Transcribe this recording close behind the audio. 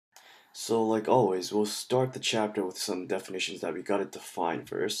So, like always, we'll start the chapter with some definitions that we gotta define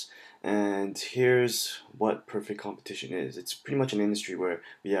first. And here's what perfect competition is. It's pretty much an industry where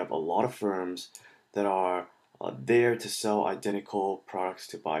we have a lot of firms that are there to sell identical products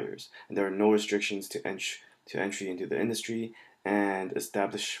to buyers, and there are no restrictions to entry into the industry, and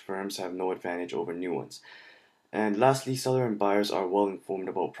established firms have no advantage over new ones. And lastly, seller and buyers are well informed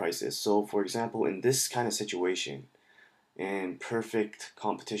about prices. So, for example, in this kind of situation, in perfect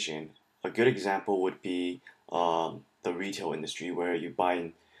competition, a good example would be the retail industry where you buy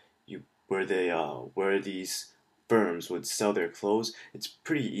and you where these firms would sell their clothes. It's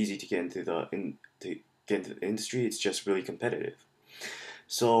pretty easy to get into to get into the industry. It's just really competitive.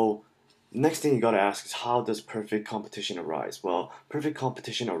 So next thing you gotta ask is, how does perfect competition arise? Well, perfect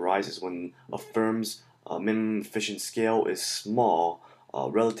competition arises when a firm's minimum efficient scale is small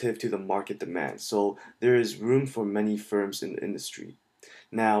relative to the market demand. So there is room for many firms in the industry.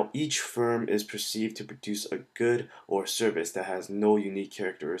 Now, each firm is perceived to produce a good or service that has no unique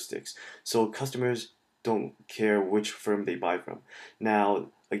characteristics. So customers don't care which firm they buy from. Now,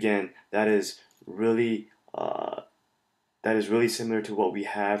 again, really uh, that is really similar to what we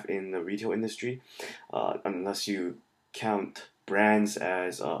have in the retail industry, unless you count brands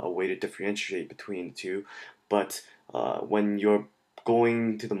as a way to differentiate between the two. But when you're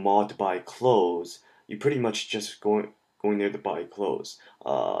going to the mall to buy clothes, you pretty much just going there to buy clothes.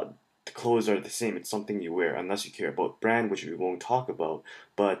 The clothes are the same. It's something you wear, unless you care about brand, which we won't talk about.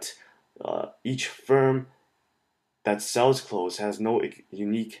 But each firm that sells clothes has no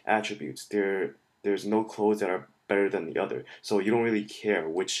unique attributes. There's no clothes that are better than the other. So you don't really care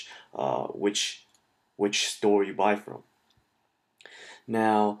which store you buy from.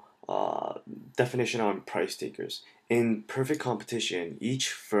 Now, definition on price takers. In perfect competition, each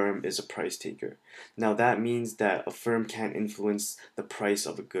firm is a price taker. Now that means that a firm can't influence the price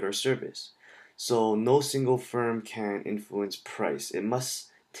of a good or service. So no single firm can influence price. It must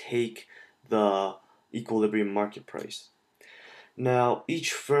take the equilibrium market price. Now,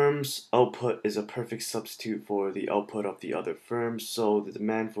 each firm's output is a perfect substitute for the output of the other firms, so the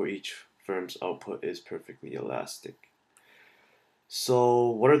demand for each firm's output is perfectly elastic. So,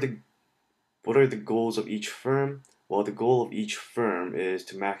 what are the goals of each firm? Well, the goal of each firm is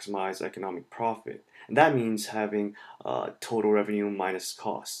to maximize economic profit, and that means having total revenue minus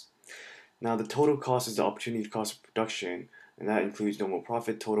costs. Now, the total cost is the opportunity cost of production, and that includes normal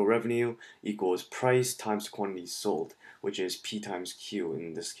profit. Total revenue equals price times quantity sold, which is P times Q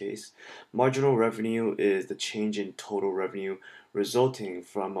in this case. Marginal revenue is the change in total revenue resulting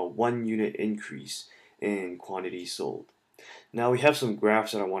from a 1 unit increase in quantity sold. Now, we have some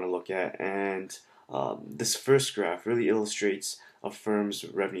graphs that I want to look at, and this first graph really illustrates a firm's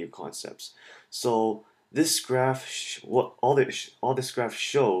revenue concepts. So, this graph, all this graph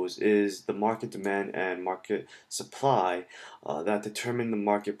shows is the market demand and market supply that determine the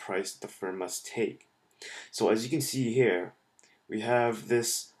market price that the firm must take. So as you can see here, we have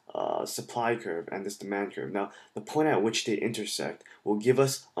this supply curve and this demand curve. Now, the point at which they intersect will give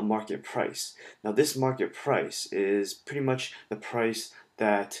us a market price. Now, this market price is pretty much the price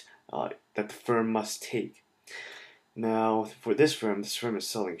that the firm must take. Now, for this firm is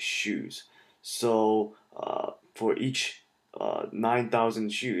selling shoes. So, for each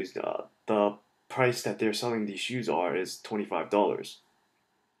 9,000 shoes, the price that they're selling these shoes is $25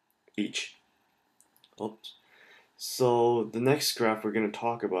 each. Oops. So the next graph we're going to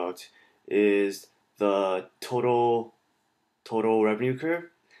talk about is the total revenue curve,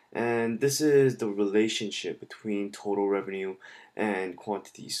 and this is the relationship between total revenue and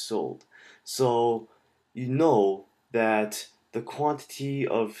quantity sold. So you know that the quantity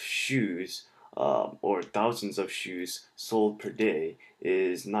of shoes or thousands of shoes sold per day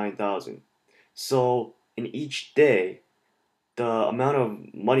is 9,000. So in each day, the amount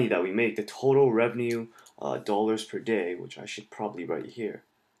of money that we make, the total revenue dollars per day, which I should probably write here,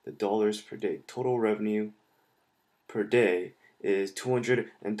 the dollars per day, total revenue per day is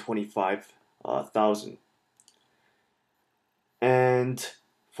 225,000. And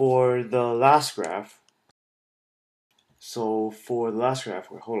for the last graph, hold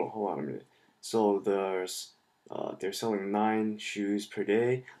on a minute. So they're selling 9 shoes per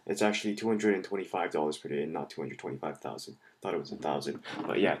day. It's actually $225 per day and not 225,000. Thought it was 1,000,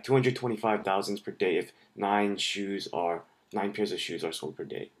 but yeah, 225,000 per day if 9 pairs of shoes are sold per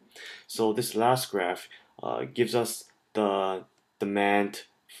day. So this last graph gives us the demand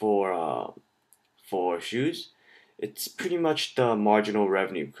for shoes. It's pretty much the marginal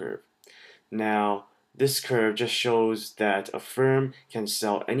revenue curve. Now, this curve just shows that a firm can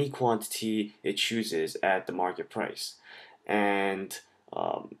sell any quantity it chooses at the market price. And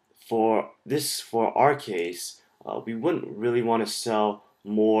for our case, we wouldn't really want to sell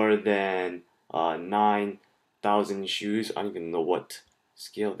more than 9,000 shoes. I don't even know what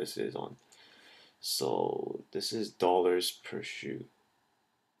scale this is on. So this is dollars per shoe.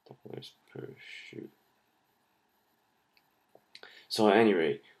 Dollars per shoe. So at any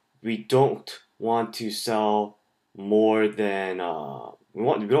rate, we don't want to sell more than we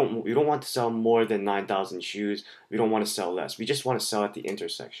don't want to sell more than 9,000 shoes. We don't want to sell less. We just want to sell at the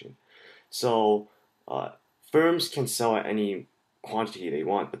intersection. So uh, firms can sell at any quantity they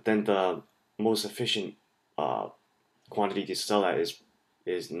want, but then the most efficient uh, quantity to sell at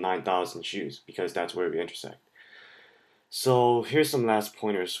is 9,000 shoes because that's where we intersect. So here's some last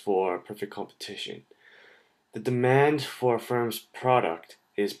pointers for perfect competition. The demand for a firm's product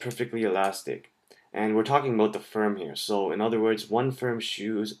is perfectly elastic. And we're talking about the firm here. So, in other words, one firm's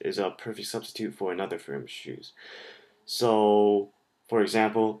shoes is a perfect substitute for another firm's shoes. So, for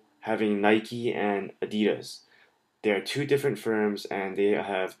example, having Nike and Adidas. They are two different firms and they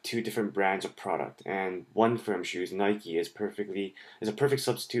have two different brands of product. And one firm's shoes, Nike, is a perfect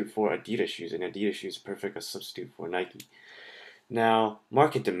substitute for Adidas shoes, and Adidas shoes is a perfect substitute for Nike. Now,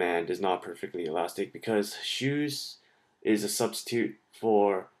 market demand is not perfectly elastic because shoes is a substitute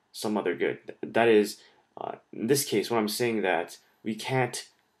for some other good. That is, in this case, when I'm saying that we can't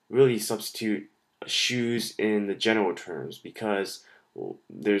really substitute shoes in the general terms because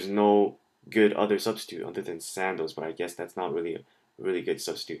there's no good other substitute other than sandals, but I guess that's not really a really good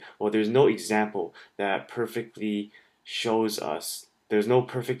substitute. Well, there's no example that perfectly shows us, there's no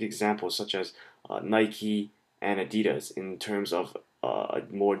perfect example such as Nike and Adidas in terms of a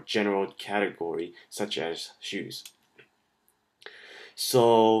more general category such as shoes.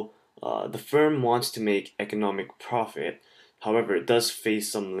 So the firm wants to make economic profit. However, it does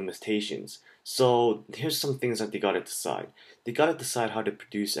face some limitations. So here's some things that they gotta decide. They gotta decide how to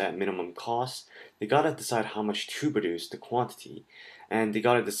produce at minimum cost. They gotta decide how much to produce, the quantity, and they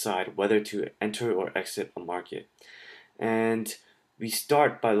gotta decide whether to enter or exit a market. And we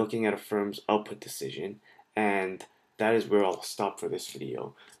start by looking at a firm's output decision, and that is where I'll stop for this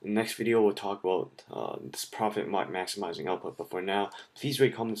video. In the next video, we'll talk about this profit maximizing output. But for now, please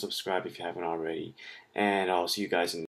rate, comment, and subscribe if you haven't already. And I'll see you guys in